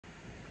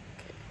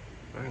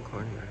I'm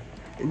recording that.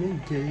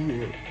 And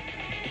then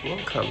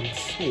welcome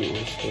to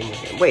this game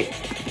again. Wait.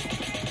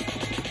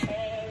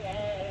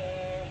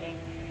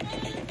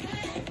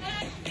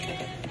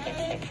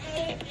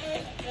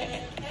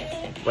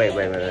 Wait.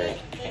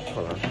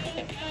 Hold on.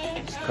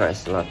 Jesus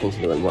Christ, a lot of things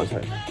to do at once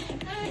right now.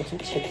 Get some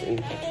chips in.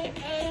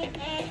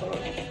 Hold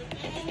on.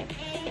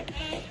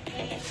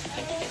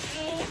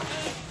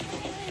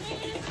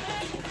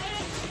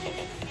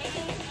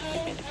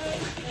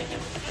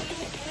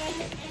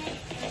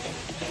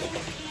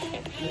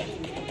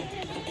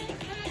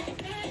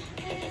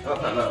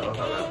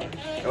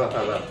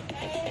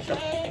 Shut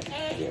up.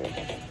 Yeah.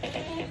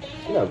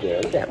 It's not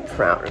weird. Look at that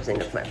proud of saying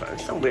that's my friend.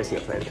 It's so weird to see a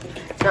friend.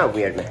 It's not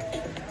weird, man.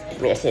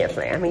 I mean, I say a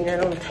friend. I mean, I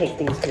don't take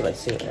things too like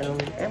serious.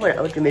 I want to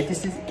ultimate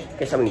this is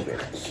get something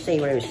weird. Say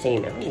what I was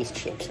saying. All these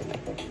chips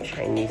and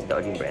Chinese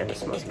dodgy brand. It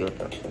smells good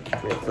though.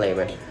 Real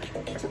flavor.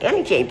 That's an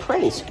NJ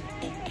place.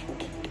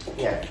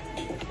 Yeah.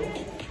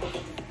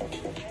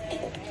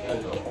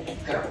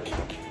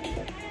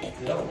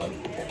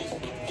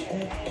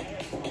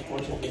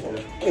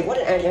 Wait, what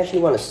did I actually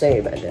want to say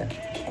about that?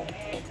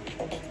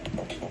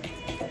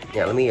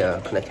 Yeah, let me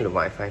connect to the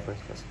Wi-Fi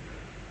first, because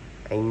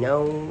I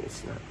know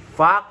it's not.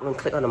 Fuck! I'm gonna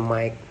click on the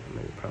mic.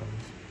 Many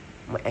problems.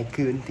 I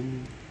couldn't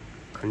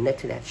connect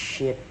to that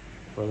shit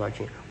for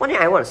launching. One thing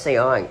I want to say,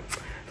 I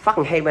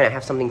fucking hate when I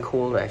have something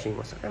cool that actually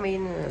was. I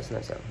mean, it's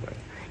not so. But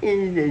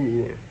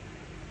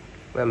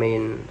I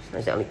mean, it's not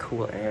exactly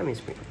cool. I mean,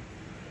 it's pretty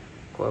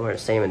cool. Over the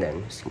same, and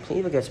then it's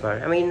completely forgets about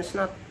it. I mean, it's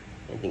not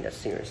anything that's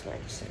serious, like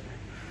I said.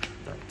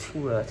 Not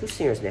too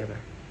serious there, but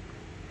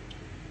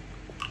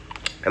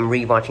I'm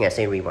rewatching. I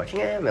say rewatching.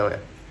 Yeah, man.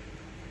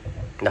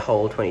 The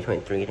whole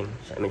 2023 thing.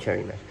 So I'm in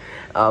charity, man.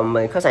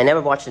 Because I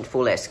never watched it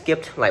fully. I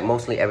skipped like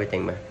mostly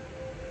everything, man.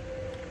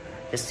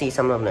 Just see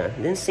some of them.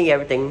 Didn't see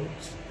everything.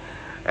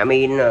 I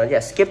mean, yeah,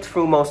 skipped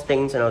through most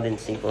things, and I didn't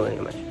see fully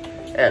much.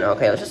 And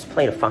okay, let's just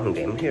play the fucking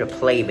game. I'm here to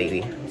play,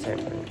 baby.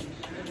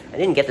 I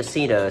didn't get to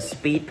see the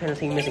speed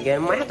penalty miss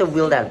again. Might have to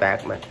wheel that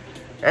back, man.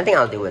 I think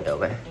I'll do it though,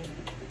 man.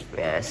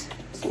 Yes,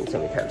 seen so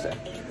many times.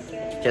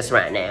 Just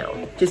right now.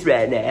 Just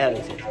right now.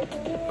 I'm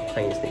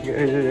playing this thing.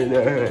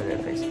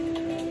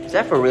 Is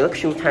that for real?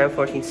 Shoot time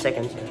 14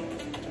 seconds.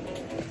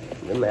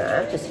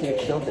 Man, I'm just here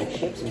chilling and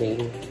chips,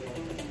 baby.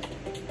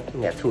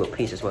 We got 2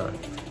 apiece as well.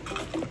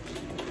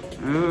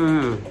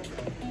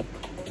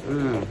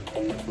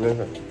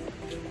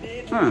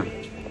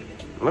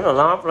 There's a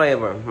lot of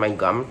flavor. My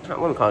gum. I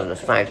wouldn't call it a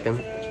side thing.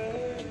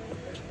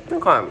 I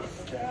call it.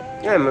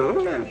 Yeah,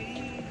 man.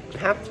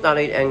 Have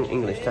studied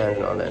English times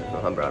and all that.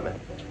 Oh, brother.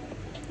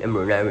 And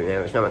Brunei,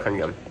 it's not my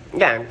country.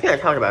 Yeah, I think I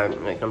talked about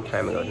it like some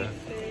time ago.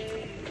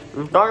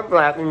 Dark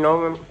black, you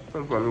know,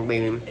 from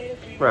being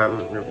from.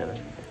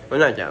 Well,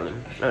 not that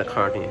one. Not a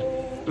car thing.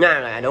 Nah,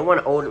 like, I don't want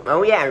to order.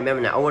 Oh, yeah, I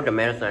remember that. Order the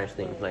medicine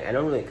things. Like, I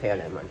don't really care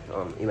that much.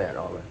 Even at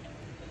all.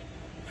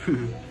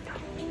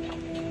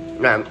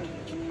 Now,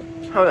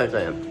 how do I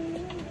say it?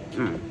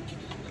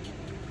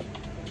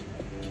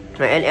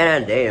 Like, at the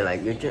end of the day,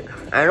 like, you just.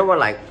 I don't want,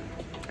 like,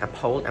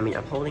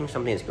 upholding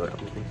something is good.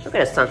 Look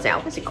at the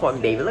sunset. What's it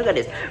called, baby? Look at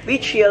this. We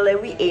chilling,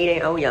 we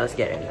eating. Oh, yeah, let's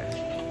get it.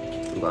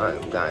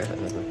 Guys.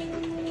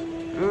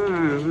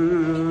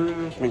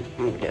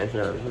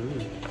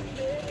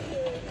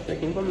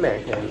 Freaking con mẹ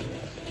kìa.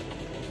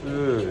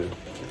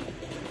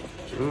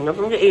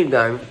 Nothing to eat,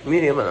 guys.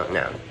 Medium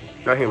now.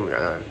 Not him,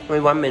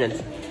 21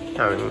 minutes.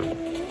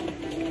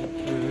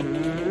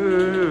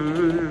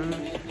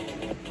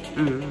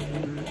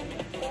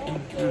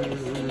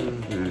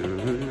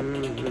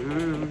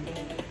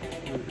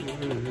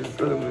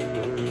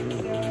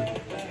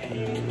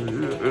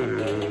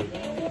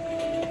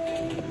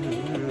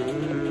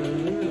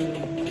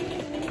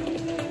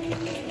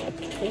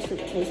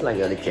 Tastes like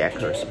the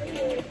Jackers.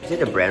 Is it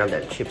the brand of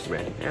that chips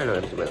brand? I don't know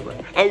if it's available.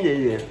 And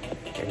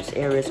there's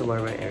areas or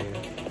whatever area.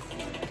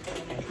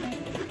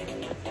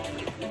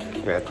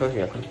 Jackers.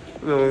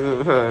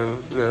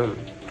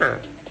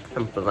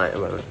 I'm polite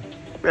about it.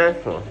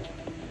 That's cool.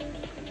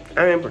 I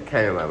didn't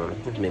pretend about them.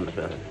 Just me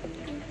myself.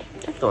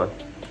 That's cool.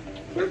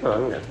 That's cool.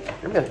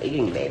 I'm just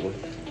eating, baby.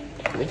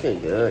 This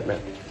is good, man.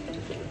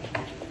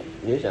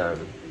 These are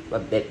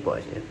what big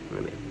boys eat.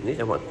 These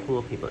are what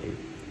cool people eat.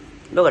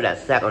 Look at that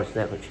stack on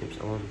stack of chips.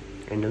 Oh,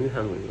 I know you're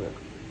hungry. Look.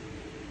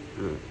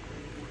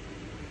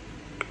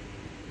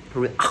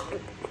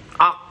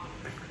 I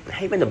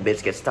hate when the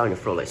bits get stuck in your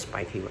throat like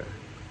spiky. Right?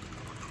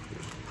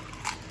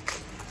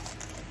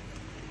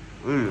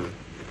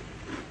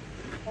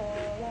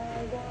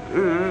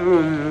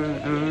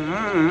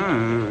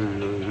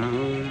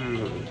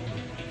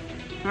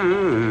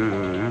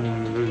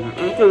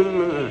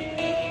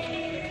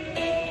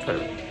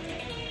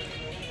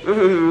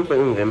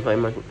 Gameplay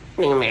much.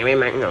 No,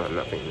 I'm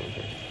not thinking.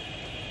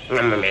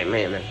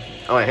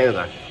 Oh, here we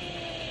go.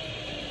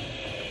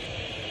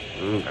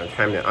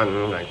 Time to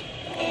unload.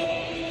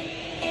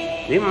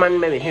 This man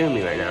maybe hear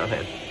me right now,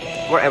 okay?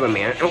 Whatever,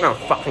 man. I'm gonna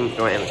fucking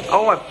throw him.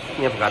 Oh, I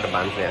forgot the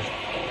buns there.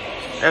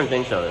 I don't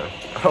think so, though.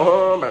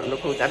 Oh, but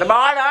look who's at the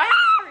bottom.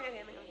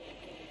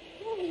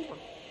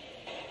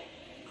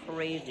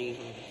 Crazy.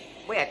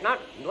 Wait, not.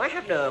 Do I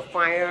have the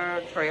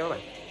fire trail?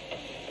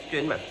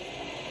 Didn't man.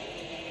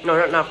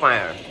 No, not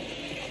fire.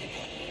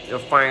 The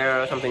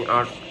fire something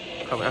art.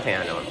 Okay,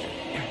 I know.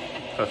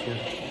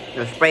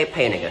 The spray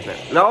paint, I guess.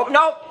 Nope,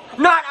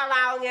 not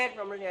allowing it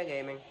from Rithyya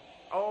Gaming.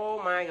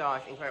 Oh my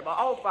gosh, incredible.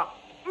 Oh fuck.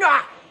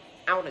 Ah!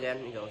 Out again.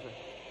 He goes.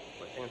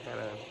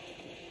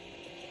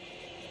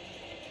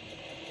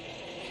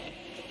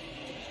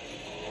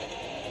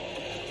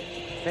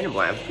 Defending,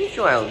 boy, I'm pretty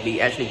sure I'll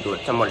be actually good,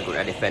 somewhat good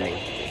at defending.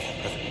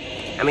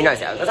 I mean, not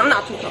because I'm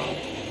not too tall.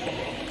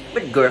 A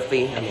bit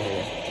girthy, I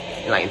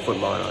mean, like in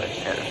football and all that.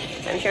 I don't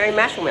know. I'm sharing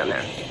match with me on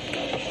there.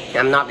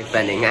 I'm not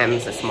defending, I'm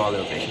just a small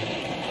little fish.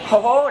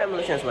 Ho,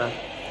 demolition as well.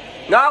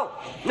 No!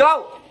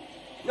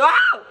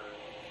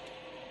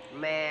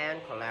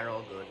 Man,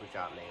 collateral good, good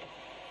job, mate.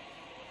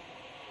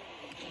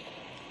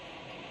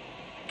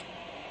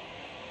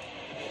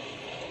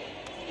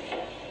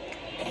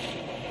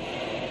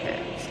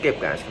 Skip,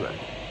 guys, come on.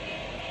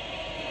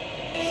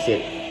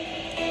 Shit.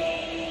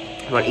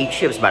 I want to eat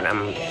chips, but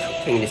I'm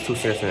taking this too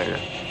seriously right now.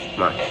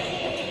 Come on.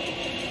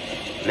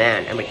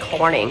 Man, I'm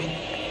recording.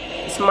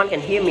 This man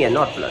can hear me or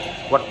not, blood.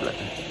 What blood?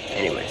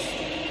 Anyways.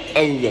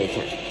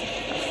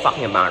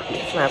 Fucking about me.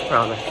 It's not a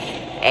problem.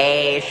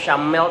 Hey,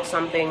 some melt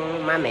something,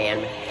 my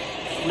man.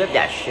 Flip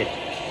that shit.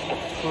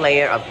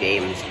 Player of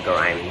games,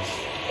 Grimes.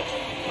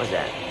 What's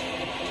that?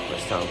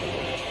 What's something?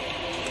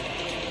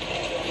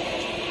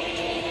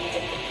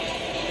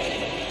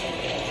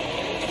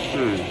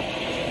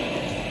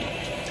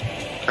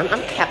 I'm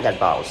capped that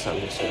ball, so I'm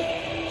just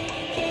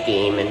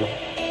game and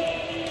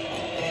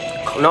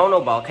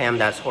no ball cam.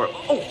 That's horrible.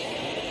 Oh,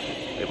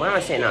 wait, what am I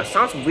saying now? It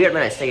sounds weird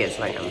when I say it. It's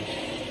like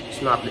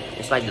it's not.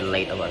 It's like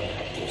delayed a lot.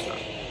 It's not.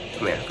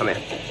 Come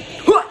here.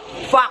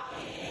 Fuck.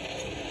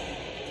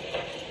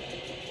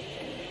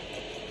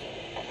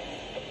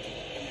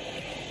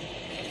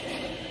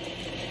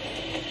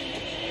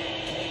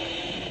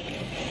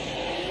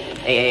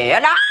 Hey,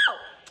 no!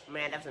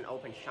 Man, that's an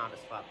open shot as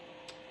fuck.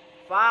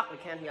 Fuck, we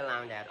can't be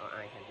allowing that. Or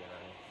I can't be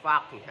allowing it.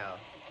 Fucking hell.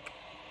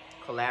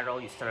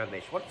 Collateral, you son of a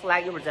bitch. What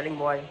flag you presenting,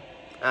 boy?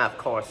 Ah, of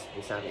course.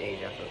 In South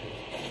Asia.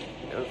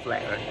 No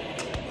flag, right?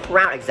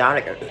 Proud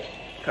exotic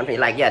country.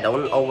 Like, yeah,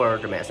 don't over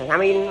dramatize. I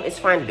mean, it's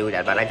fine to do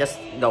that, but I just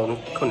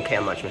couldn't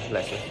care much,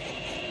 less.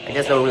 I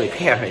just don't really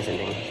care, isn't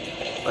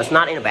it? But it's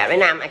not in a bad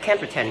way. I can't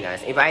pretend,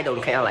 guys. If I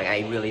don't care, like,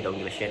 I really don't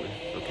give a shit, man.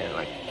 Okay,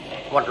 like,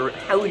 what the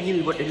hell do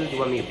you want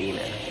me to be,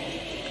 man?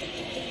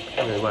 I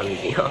really want me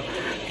to be,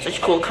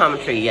 such cool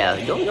commentary, yeah.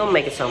 Don't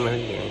make it sound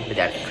really good with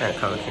that kind of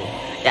commentary.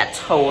 That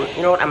tone,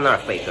 you know what? I'm not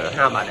a faker.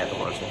 How about that for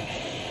once?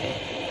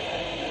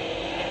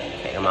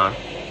 Okay, come on.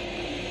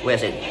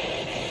 Where's it?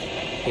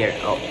 Here.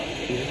 Oh,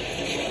 here.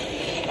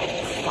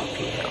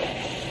 Fucking hell.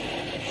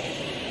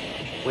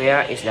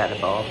 Where is that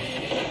ball?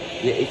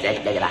 Is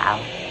that the ball?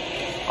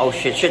 Oh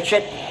shit.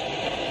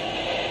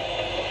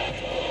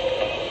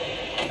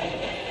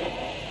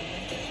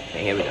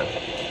 Okay,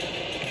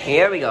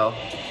 here we go.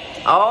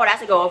 Oh,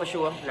 that's a goal for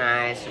sure.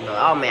 Nice.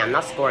 Oh man, I'm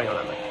not scoring on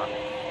that. Fuck.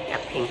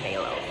 That pink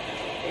halo.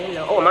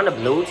 Oh, I'm on the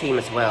blue team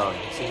as well.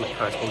 See, my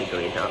car's fully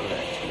green out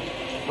there.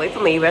 Wait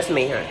for me, rest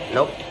me here.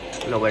 Nope.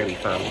 Nowhere to be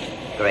found.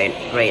 Great.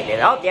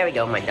 Oh, there we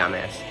go, my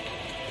dumbass.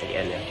 At the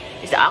end there.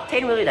 Is the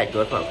octane really that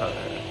good for a color?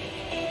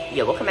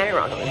 Yeah, what command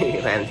wrong?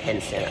 If I have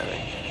 10 cents on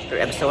it. Third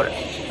episode.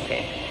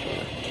 Okay.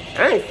 I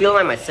don't really feel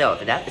like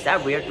myself. Is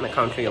that weird in my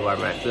country or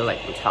whatever? I feel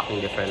like I'm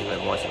talking different in my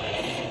voice.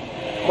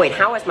 Wait,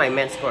 how is my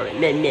man scoring?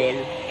 Man.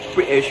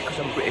 British, because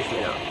I'm British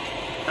now.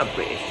 I'm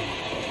British.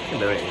 I'm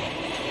British.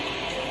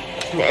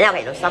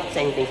 Okay, don't stop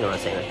saying things you want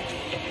to say.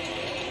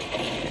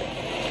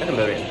 I'm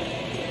British.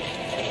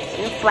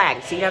 See the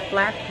flag? See that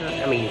flag?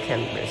 I mean, you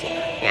can't really see.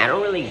 Yeah, I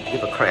don't really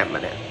give a crap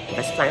about that.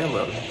 Best flag in the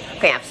world.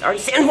 Okay, I've already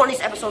seen one of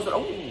these episodes, but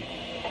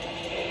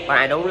but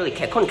I don't really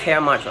care. Couldn't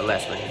care much or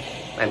less, man.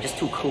 I'm just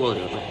too cool,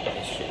 dude.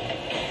 This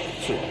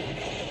shit.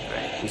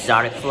 Right.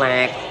 Exotic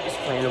flag. Best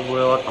flag in the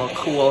world. All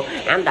cool.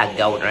 I'm that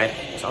goat, right?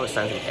 It's always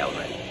sounds like goat,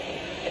 right?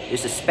 You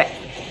suspect.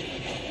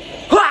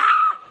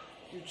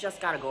 You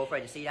just gotta go for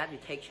it. You see that? You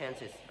take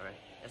chances. Alright,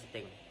 that's the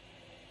thing.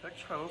 Good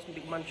chunks,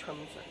 big man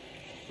chunks.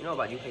 You know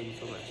about UK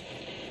so much.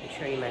 Make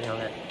sure you man how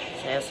that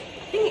says.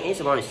 I think it's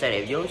the one who said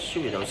it. If you don't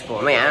shoot, you don't score.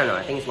 I mean, I don't know.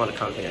 I think it's one of the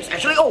commentators.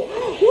 Actually, oh,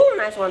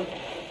 nice one.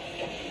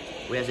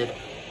 Where's it?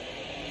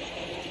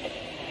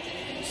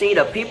 See,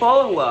 the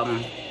people who,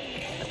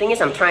 the thing is,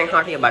 I'm trying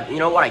hard here, but you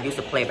know what? I used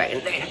to play back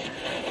in there.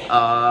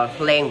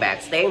 Laying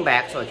back, staying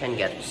back so I can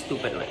get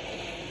stupidly.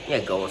 Yeah,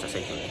 goals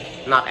essentially.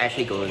 Not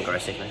actually going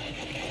aggressively.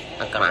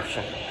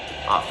 Aggression.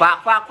 Oh,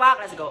 fuck,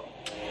 let's go.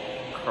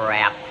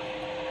 Crap.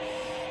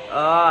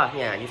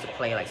 Yeah, I used to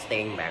play like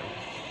staying back.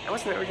 I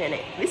wasn't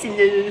really listen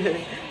to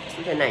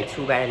it's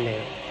too bad in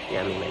there.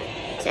 Yeah, I mean,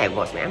 say I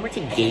was, man. I'm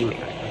really gaming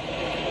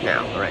right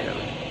now. Right now.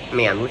 I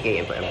mean, I'm really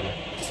gaming, but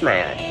just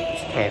my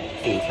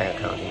Steam tag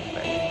account.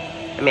 But,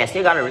 I mean, I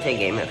still got a retail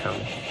gaming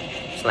account.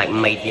 It's like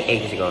made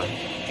ages ago.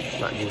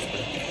 Not used to.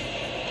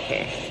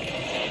 Okay.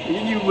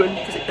 You win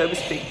because it does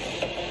speak.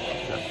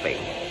 Not fake.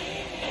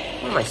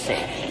 What am I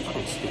saying? I'm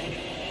fucking stupid.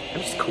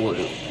 I'm just cool,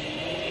 dude.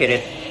 Hit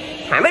it.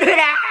 Time it, hit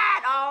it!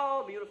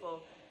 Oh,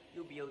 beautiful.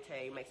 You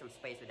beauty. Make some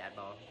space with that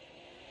ball.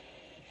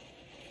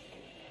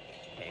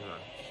 Okay, come on.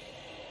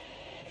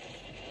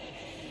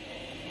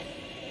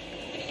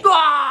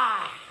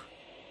 Ah!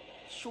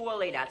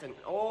 Surely that's an...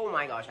 Oh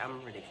my gosh,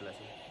 I'm ridiculous.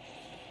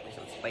 Make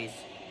some space.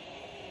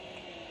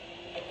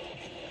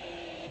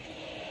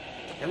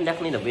 I'm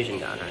definitely the vision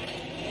guy,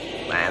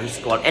 right? Man,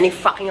 scored any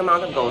fucking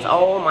amount of goals.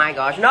 Oh my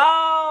gosh,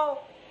 no!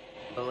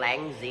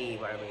 Blank Z,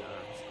 whatever you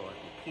are. Scored.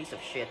 Piece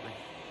of shit, man.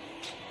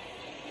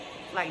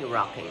 Like you're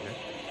rocking, man.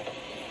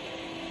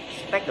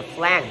 Respect the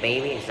flag,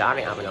 baby.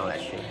 Exotic up and all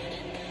that shit.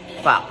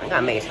 Fuck, I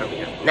gotta make it something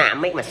here. Nah,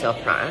 make myself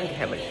proud. I don't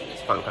care, but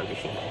it's fun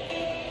competition.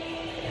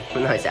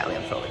 Not exactly,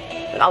 I'm trolling.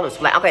 Look, all those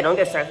flags. Okay, don't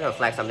get started on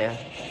flags up there.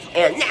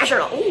 And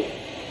national! Ooh!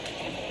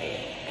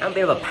 I'm a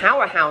bit of a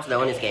powerhouse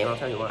though in this game, I'll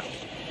tell you what.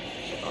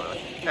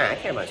 Nah, I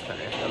care about this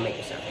country. I'll make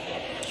it sound.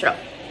 Shut up.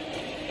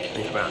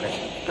 Leave around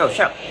it. No,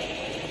 shut up.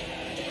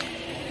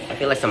 I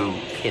feel like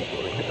some kid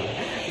bullying.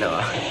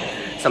 No,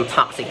 some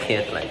toxic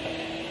kid, like,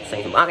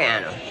 saying, okay, I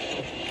know.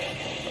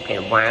 Okay,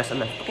 the wires on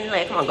the fucking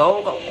leg. Come on,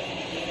 go, go.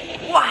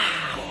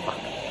 Wow!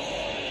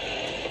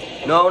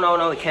 Fuck. No, no,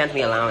 no, we can't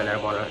be allowing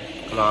that one.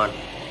 Come on.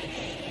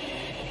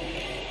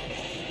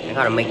 I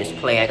gotta make this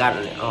play. I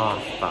gotta. Oh,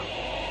 fuck. I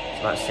was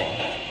about to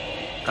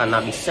say. Gotta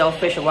not be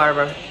selfish or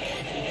whatever.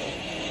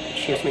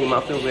 Shoots me,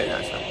 I feel weird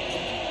now. So.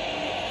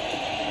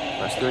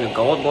 I'm stealing the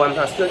gold, boy. I'm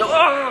not stealing the.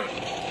 Oh!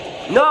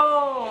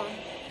 No!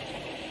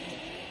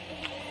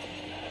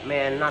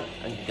 Man, not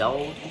a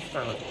gold.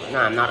 No,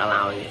 I'm not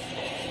allowing this.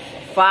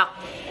 Fuck!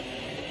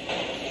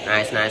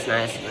 Nice, nice,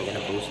 nice. I'm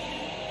gonna boost.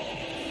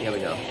 Here we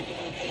go.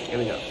 Here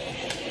we go.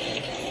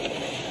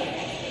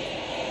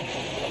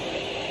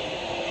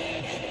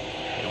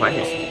 What is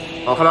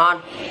this? Oh, come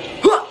on!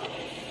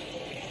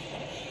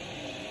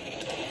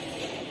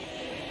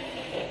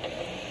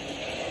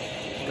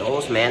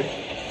 Goals, man.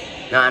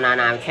 No, no,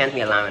 no. I can't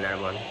be allowing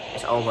another one.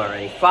 It's over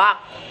already. Fuck!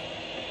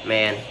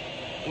 Man.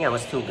 I think I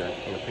was too good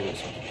in the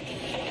previous one.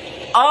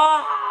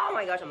 Oh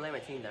my gosh, I'm letting my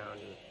team down,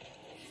 dude.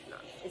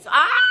 It's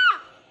ah!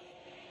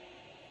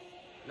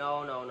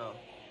 No, no, no.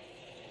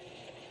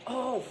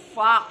 Oh,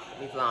 fuck.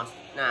 We've lost.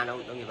 Nah,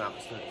 don't give up.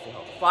 It's still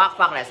fuck,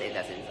 fuck. That's it.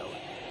 That's it. It's over.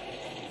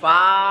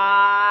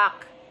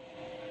 Fuck.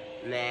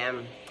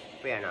 Man.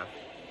 Fair enough.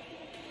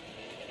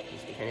 You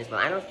speak Chinese, but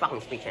I don't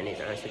fucking speak Chinese.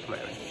 I don't speak Khmer.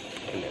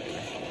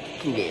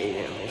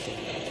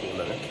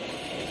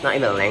 It's not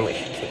even a language.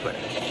 I speak Khmer. I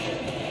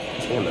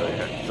speak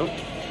Khmer. Don't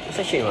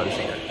say shit you want to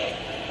say that.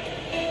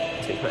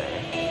 I speak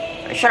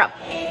Khmer. Right, shut up.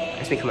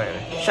 I speak Khmer.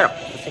 Shut up.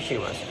 Don't say shit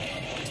you want to say.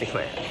 I speak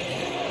Khmer.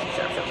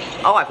 Shut up, shut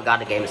up. Oh, I forgot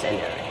the game is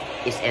ended.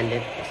 It's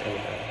ended. It's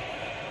ended.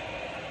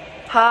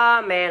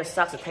 Ah, man, it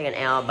sucks to take an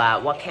L,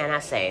 but what can I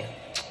say?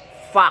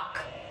 Fuck.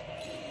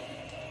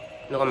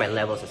 Look at my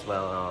levels as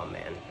well. Oh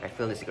man, I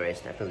feel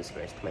disgraced. I feel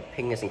disgraced. My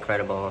ping is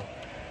incredible.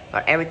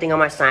 Got everything on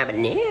my side, but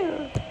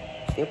yeah,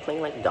 still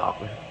playing like a dog.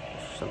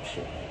 Some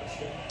shit.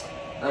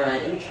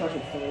 Alright, let me charge my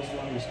phone as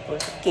well.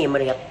 Just game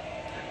money up.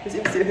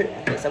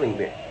 Something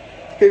weird.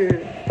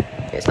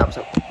 Okay, stop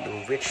some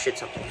weird shit.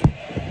 Something.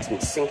 It's been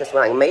synced as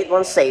well. I made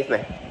one save,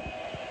 man.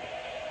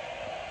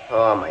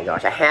 Oh my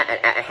gosh, I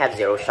had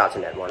 0 shots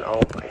in that one.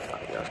 Oh my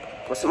fucking god.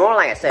 It was more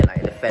like I said, like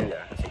a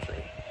defender,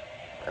 essentially.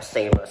 A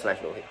saver /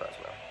 goalkeeper as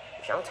well.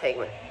 Which I'll take,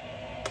 man.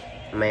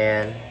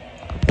 Man.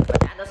 But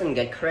that doesn't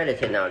get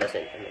credited now, does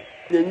it?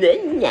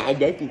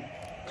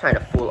 Trying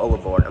to fool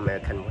overboard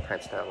American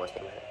type style, what's the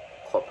name?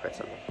 Corporate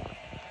something.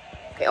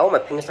 Okay, oh my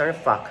ping is starting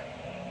to fuck.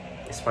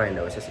 It's fine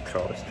though, it's just a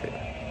troll, it's true.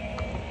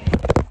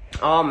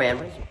 Oh man,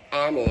 where's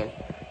Annie?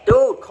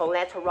 Dude,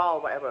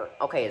 collateral, whatever.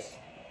 Okay, it's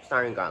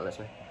starting regardless,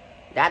 man.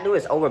 That dude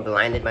is over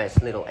blinded by his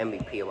little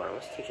MVP or whatever.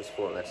 Let's teach his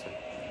full lesson.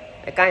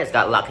 That guy just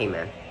got lucky,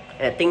 man.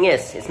 And the thing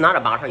is, it's not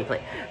about how you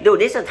play. Dude,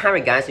 these are the type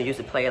of guys who used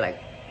to play like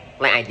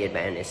I did,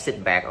 man. They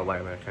sit back or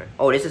whatever.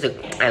 Oh, this is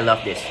a. I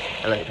love this.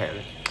 I love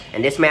it.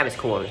 And this map is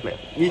cool. This map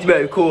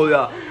is cool,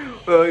 yeah.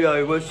 Oh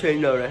yeah, what's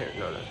changing now right here?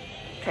 No, no.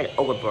 Kind of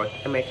overboard.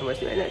 American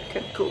version.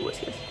 Kind of cool. What's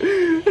this?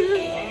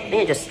 Then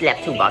you just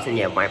slap 2 bots and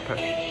you have Viper.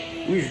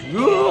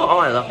 Oh,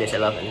 I love this. I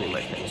love it.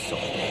 It's so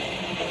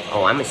cool.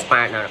 Oh, I'm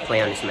inspired now to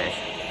play on this match.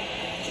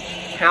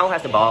 How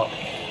has the ball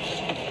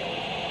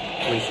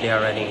reached there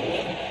already?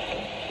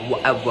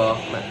 Whatever.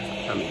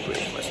 Let me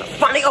bridge myself.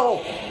 Funny!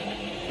 Oh!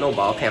 No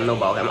ball cam, no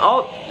ball cam.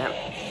 Oh! Damn.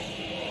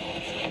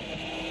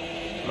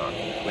 Come on.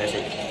 Where's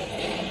it?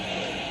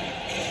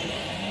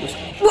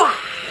 Wah!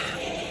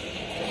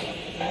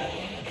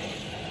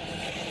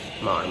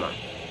 Come on, come on.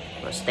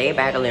 I'm gonna stay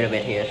back a little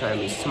bit here. Trying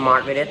to be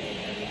smart with it.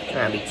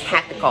 Trying to be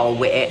tactical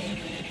with it.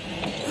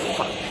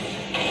 Fuck.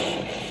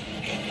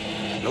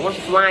 No one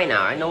fly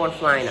now, right? No one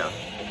fly now.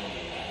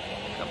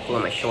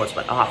 Pulling my shorts,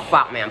 but oh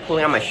fuck, man, I'm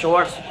pulling on my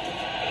shorts.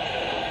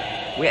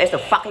 Where is the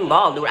fucking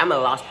ball, dude? I'm a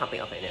lost puppy.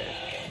 Okay, there.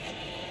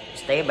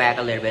 Stay back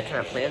a little bit,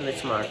 trying to play a little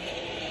smart.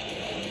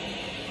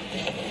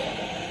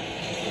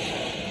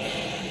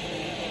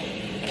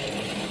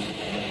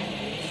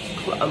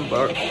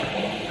 Crumber.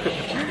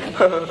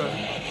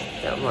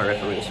 That one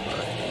referee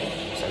spot.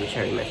 So I'm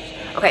sharing matches.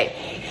 Okay,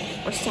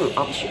 What's this thing?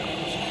 Oh shit.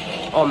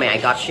 Oh man, I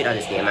got shit out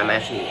of this game. I'm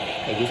actually,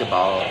 I use a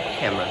ball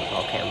camera.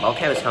 Ball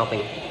cam is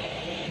helping.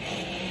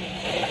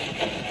 Yeah.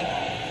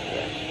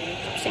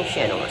 Same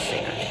shit I don't want to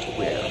say.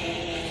 Weirdo.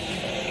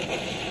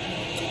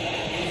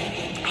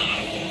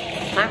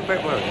 Time for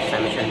it.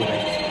 Time to show you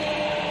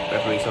guys.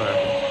 Referee's on.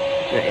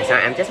 It's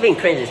not, I'm just being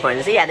cringe at this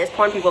point. See, at this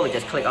point, people would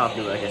just click off,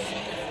 dude. Just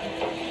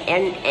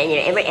and you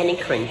know, never ending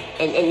cringe.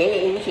 And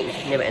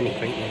never ending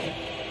cringe.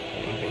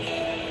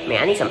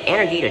 Man, I need some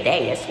energy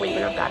today. Just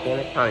sleeping up,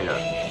 goddammit. Probably not.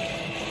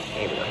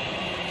 There we go.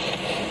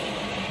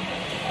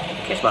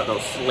 Who cares about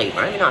those sleep?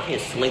 I'm not here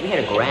to sleep. We're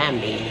here to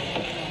grab, baby.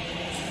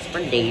 For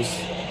days.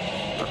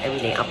 Not every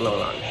day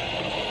upload on.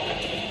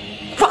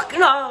 Fuck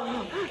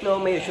no! No,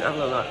 maybe I should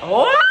upload on.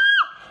 Oh!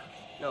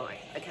 No,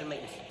 I can't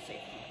make this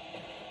safe.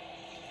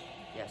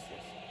 Yes.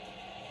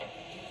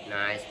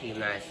 Nice, team,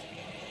 nice.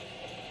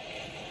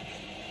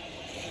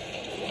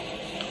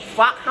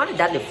 Fuck, how did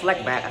that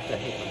deflect back after I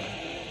hit him?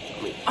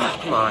 Oh,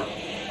 come on.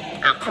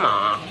 Oh, come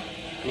on.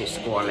 I need to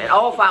score, man.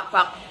 Oh, fuck.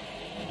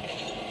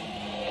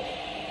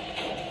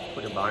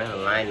 Put the ball in the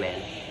line,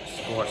 man.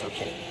 Score some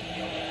shit.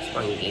 It's a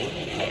fun game,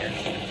 man.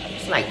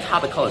 It's like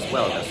topical as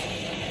well, though.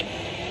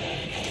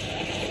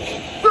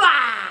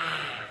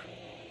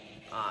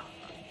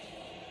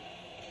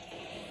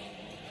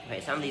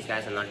 Okay, some of these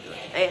guys are not good.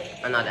 Hey,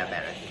 I'm not that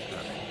bad, actually. I'm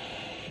not bad.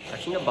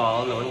 Touching the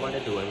ball, knowing what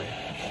they're doing, man.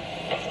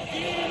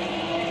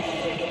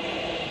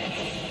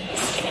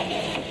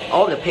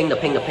 Oh, the ping,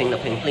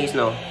 please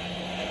no.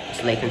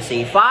 It's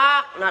latency.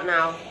 Fuck! Not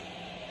now.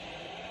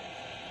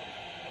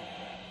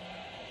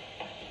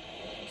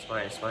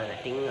 It's fine. I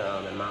think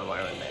my mom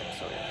wired man,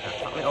 so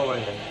fuck me over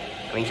again.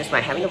 I mean, just by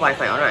having the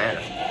Wi-Fi on, I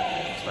know.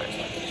 It's fine.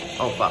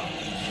 Oh, fuck.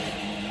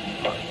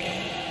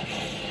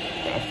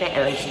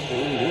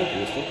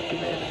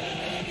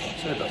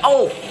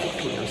 Oh,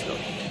 fucking let's go.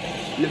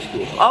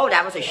 Oh,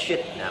 that was a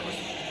shit. That was...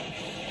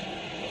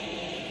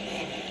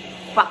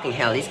 Fucking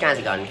hell, these guys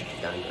are done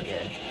good,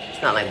 yeah.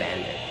 It's not like bad,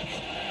 man.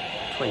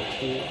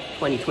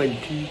 2020 webs.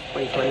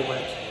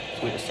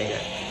 It's weird to say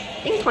that. I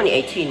think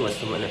 2018 was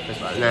the one that first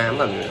one. Nah, I'm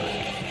gonna be real.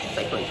 It's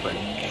like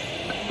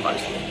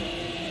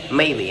 2020.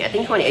 Maybe. I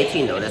think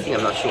 2018 though, that's the thing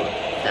I'm not sure.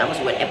 That was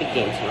when Epic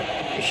Games were.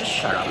 You just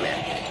shut up,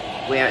 man.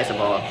 Where is the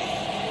ball?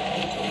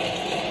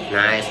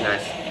 Nice.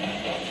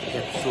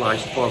 Just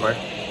launch forward.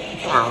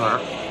 Come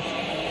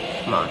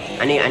on.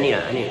 I need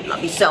to not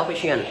be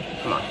selfish again.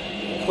 Come on.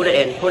 Put it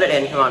in.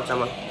 Come on,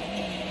 someone.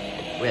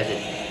 Where is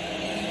it?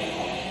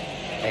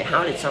 Wait,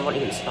 how did someone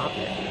even stop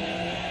that?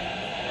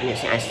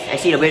 I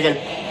see the vision.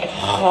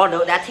 Oh,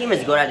 no, that team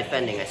is good at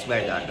defending. I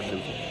swear to God, the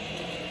blue team.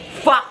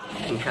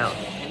 Fucking hell.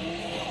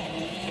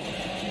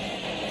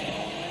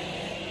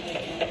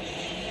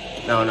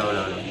 No.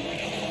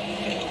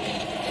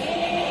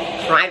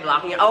 Try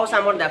blocking it. Oh,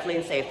 someone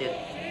definitely saved it.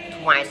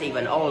 Twice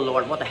even. Oh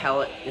Lord, what the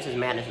hell? This is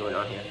madness going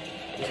on here.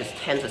 This is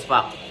tense as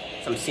fuck.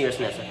 Some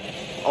seriousness.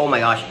 Oh my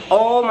gosh.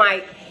 Oh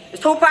my.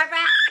 It's too perfect.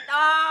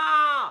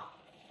 Oh!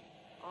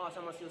 Oh,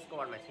 someone still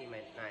scored. My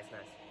teammate. Nice.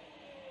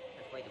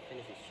 Let's wait to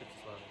finish this shit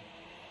as well.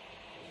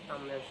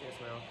 Thumbnail shit as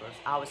well first.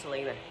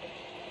 Obviously, man.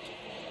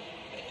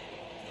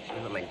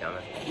 Look at my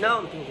dumbass. No,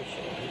 I'm doing this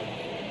shit.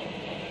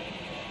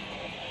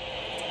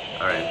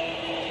 Alright.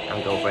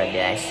 I'm going for a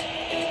dash.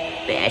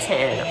 Dash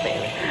hand up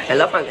there. I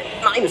love how I'm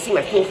not even see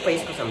my full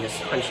face because I'm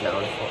just hunched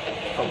down.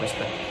 Focus,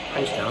 but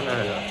hunched down. I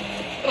don't know.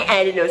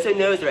 I didn't know, so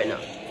nose right now.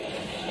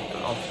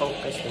 I'm all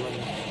focused.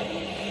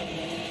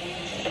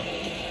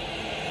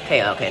 Okay,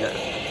 no. Okay, no.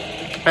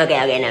 Okay,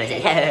 anyways.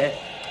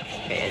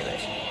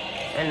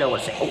 I don't know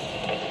what to say. Oh.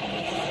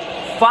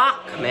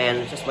 Fuck, man.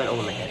 It just went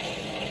over my head.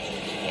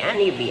 Yeah, I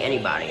need to be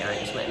anybody. I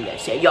just let me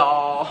say,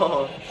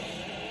 yo.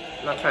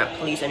 I'm not trying to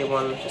please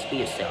anyone. Just be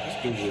yourself.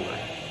 Just do you, man.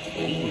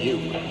 Be you.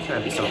 I'm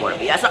trying to be someone.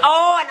 Yes.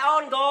 Oh, an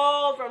own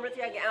goal from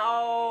Rithyya again.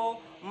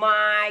 Oh,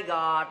 my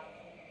God.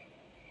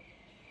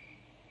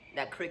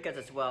 That cricket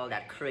as well.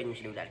 That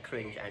cringe, dude. That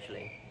cringe,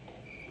 actually.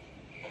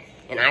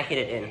 And I hit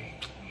it in.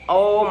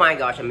 Oh, my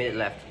gosh. A minute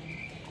left.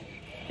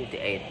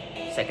 58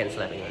 seconds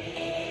left, even.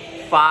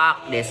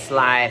 Fuck this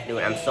life,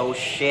 dude. I'm so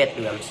shit,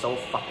 dude. I'm so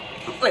fucking...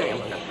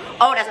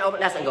 Oh, that's an open.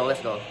 That's a goal.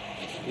 Let's go.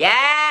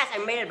 Yes, I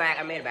made it back.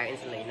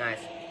 Instantly.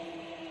 Nice.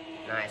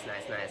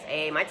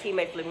 Hey, my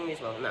teammate flipping me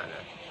as well. No.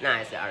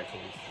 Nice, the other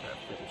team's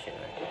flipping shit.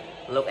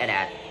 Right? Look at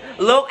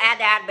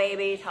that,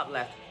 baby. Top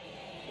left.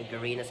 The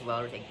green as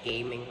well. The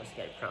gaming. Let's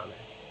get it crowned.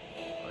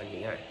 Oh,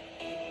 dear.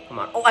 Come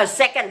on. Oh, a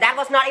second. That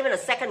was not even a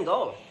second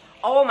goal.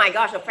 Oh my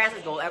gosh, the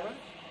fastest goal ever.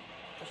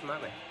 What's my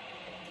man?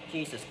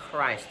 Jesus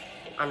Christ.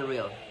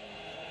 Unreal.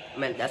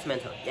 Man, that's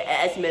mental.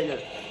 Yeah, it's mental.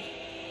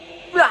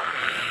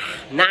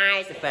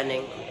 Nice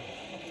defending.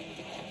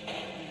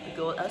 The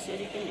goal. I'll see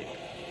defending.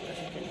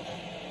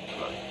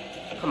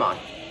 Come on.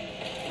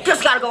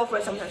 Just gotta go for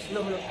it sometimes.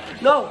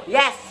 No.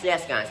 Yes,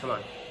 guys. Come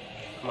on.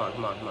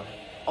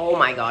 Oh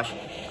my gosh.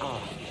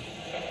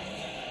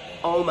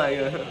 Oh my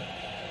God.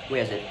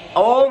 Where is it?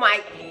 Oh my.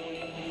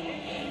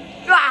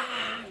 No.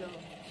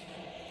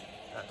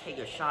 I'll take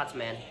your shots,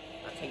 man.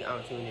 I'll take your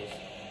opportunities.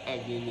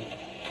 And you need.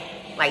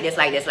 Like this,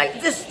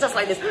 just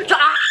like this.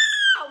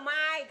 Oh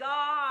my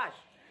gosh!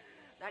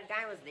 That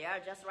guy was there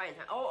just right in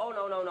time. Oh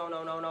no.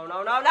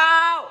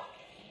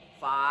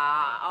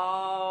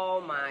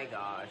 Oh my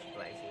gosh,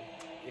 Blazy.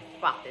 We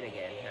fucked it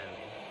again, haven't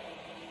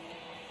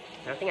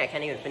we? I think I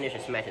can't even finish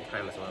this match in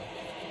time as well.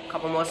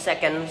 Couple more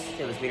seconds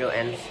till this video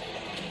ends.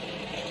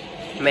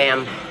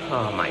 Ma'am.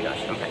 Oh my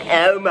gosh.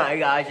 Oh my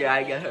gosh,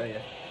 I got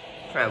her.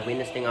 Try to win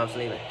this thing off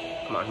sleeve.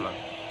 Come on.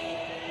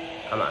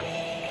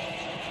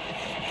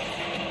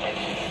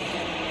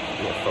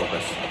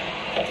 Focus.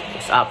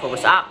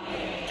 Focus up.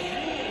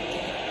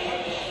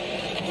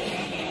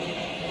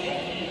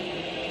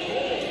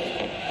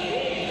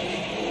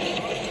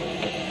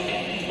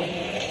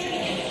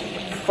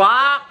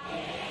 Fuck!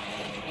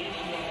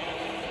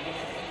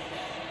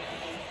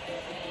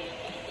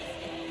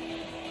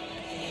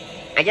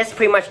 I just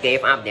pretty much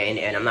gave up there in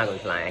the end, I'm not going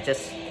to lie.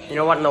 You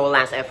know what, no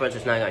last efforts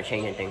is not going to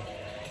change anything.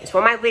 It's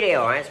for my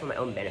video, alright? It's for my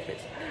own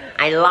benefits.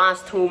 I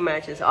lost 2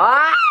 matches.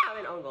 I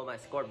went on goal, but I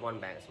scored 1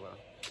 back as well.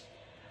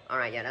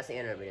 Alright, yeah, that's the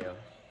end of the video.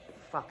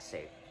 Fuck's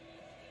sake.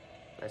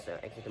 Let's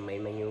exit the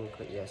main menu.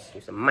 Yes,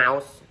 use the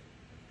mouse.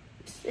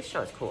 This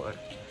shot is cool, right?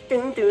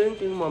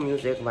 More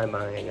music. Bye.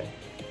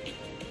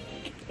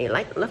 Hey,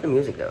 love the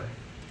music though.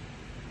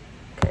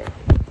 Okay.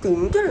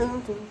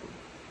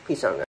 Peace out, guys.